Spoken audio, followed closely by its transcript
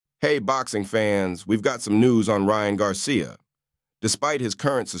Hey, boxing fans, we've got some news on Ryan Garcia. Despite his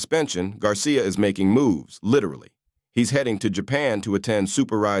current suspension, Garcia is making moves, literally. He's heading to Japan to attend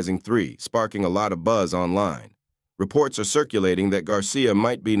Super Rising 3, sparking a lot of buzz online. Reports are circulating that Garcia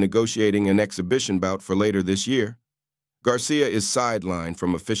might be negotiating an exhibition bout for later this year. Garcia is sidelined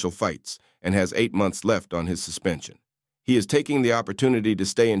from official fights and has 8 months left on his suspension. He is taking the opportunity to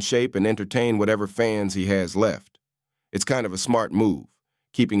stay in shape and entertain whatever fans he has left. It's kind of a smart move,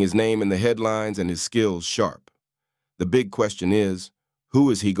 keeping his name in the headlines and his skills sharp. The big question is, who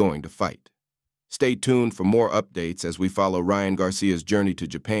is he going to fight? Stay tuned for more updates as we follow Ryan Garcia's journey to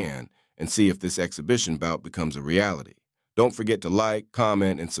Japan and see if this exhibition bout becomes a reality. Don't forget to like,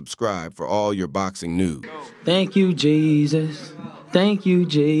 comment, and subscribe for all your boxing news. Thank you, Jesus. Thank you,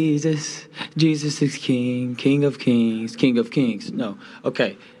 Jesus. Jesus is King, King of Kings, King of Kings. No,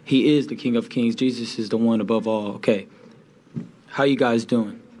 okay. He is the King of Kings. Jesus is the one above all. Okay. How you guys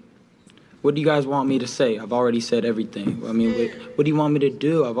doing? What do you guys want me to say? I've already said everything. I mean, what do you want me to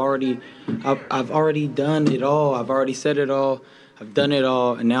do? I've already done it all. I've already said it all. I've done it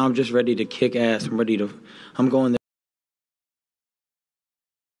all, and now I'm just ready to kick ass. I'm going there.